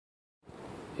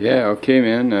Yeah, okay,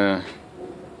 man.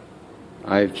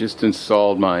 I've just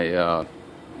installed my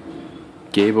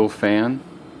Gable fan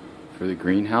for the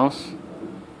greenhouse,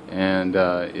 and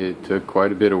it took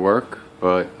quite a bit of work,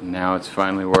 but now it's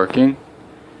finally working.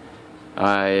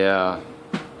 I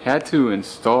had to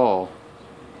install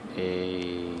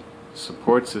a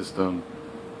support system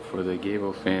for the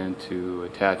Gable fan to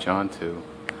attach onto.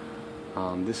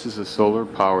 This is a solar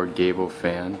powered Gable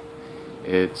fan.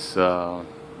 It's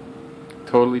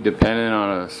totally dependent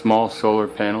on a small solar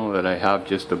panel that I have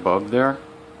just above there,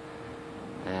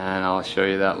 and I'll show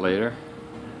you that later.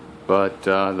 But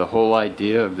the whole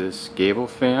idea of this Gable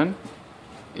fan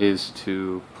is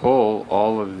to pull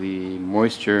all of the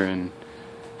moisture and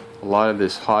a lot of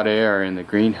this hot air in the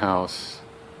greenhouse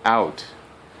out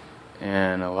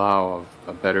and allow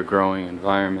a better growing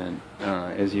environment.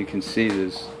 As you can see,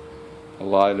 there's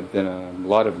been a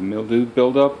lot of mildew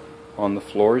buildup on the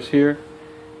floors here,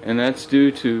 and that's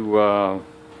due to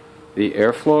the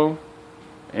airflow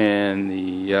and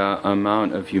the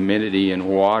amount of humidity and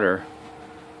water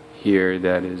here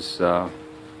that is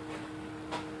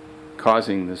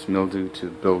causing this mildew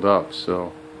to build up.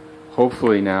 So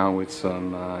hopefully now, with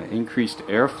some increased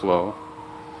airflow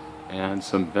and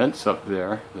some vents up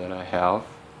there that I have,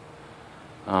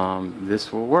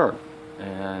 this will work.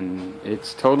 And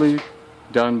it's totally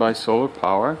done by solar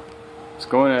power. It's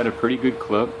going at a pretty good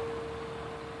clip.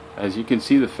 As you can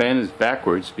see, the fan is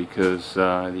backwards because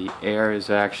the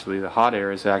hot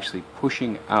air is actually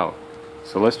pushing out.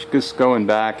 So let's just go in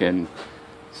back and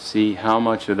see how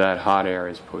much of that hot air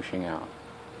is pushing out.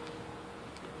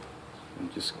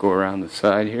 And just go around the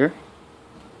side here.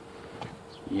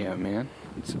 Yeah, man,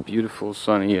 it's a beautiful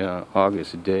sunny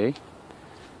August day.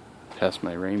 Past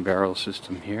my rain barrel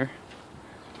system here.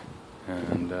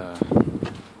 And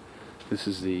this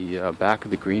is the back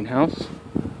of the greenhouse.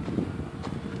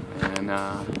 And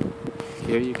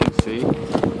here you can see,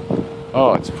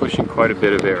 oh, it's pushing quite a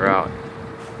bit of air out.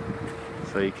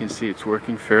 So you can see it's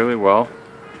working fairly well.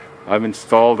 I've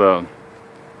installed a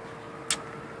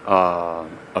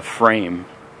frame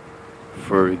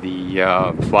for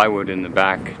the plywood in the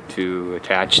back to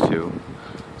attach to,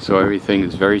 so everything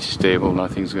is very stable,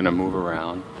 nothing's going to move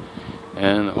around.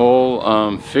 And the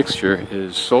whole fixture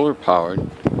is solar powered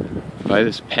by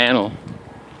this panel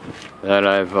that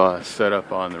I've set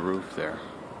up on the roof there.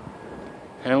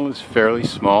 The panel is fairly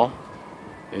small.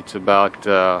 It's about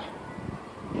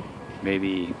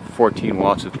maybe 14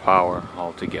 watts of power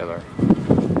altogether.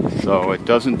 So it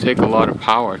doesn't take a lot of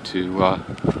power to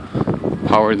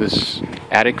power this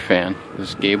attic fan,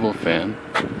 this Gable fan.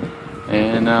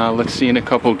 And let's see in a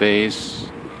couple days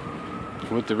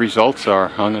what the results are.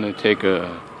 I'm going to take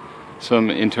some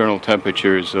internal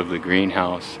temperatures of the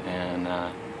greenhouse and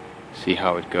see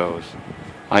how it goes.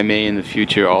 I may in the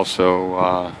future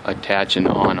also attach an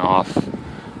on-off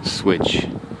switch,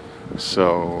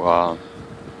 so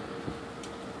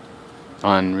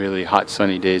on really hot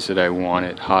sunny days that I want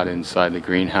it hot inside the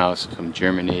greenhouse, if I'm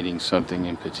germinating something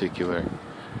in particular,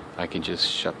 I can just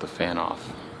shut the fan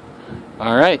off.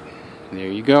 Alright,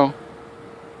 there you go.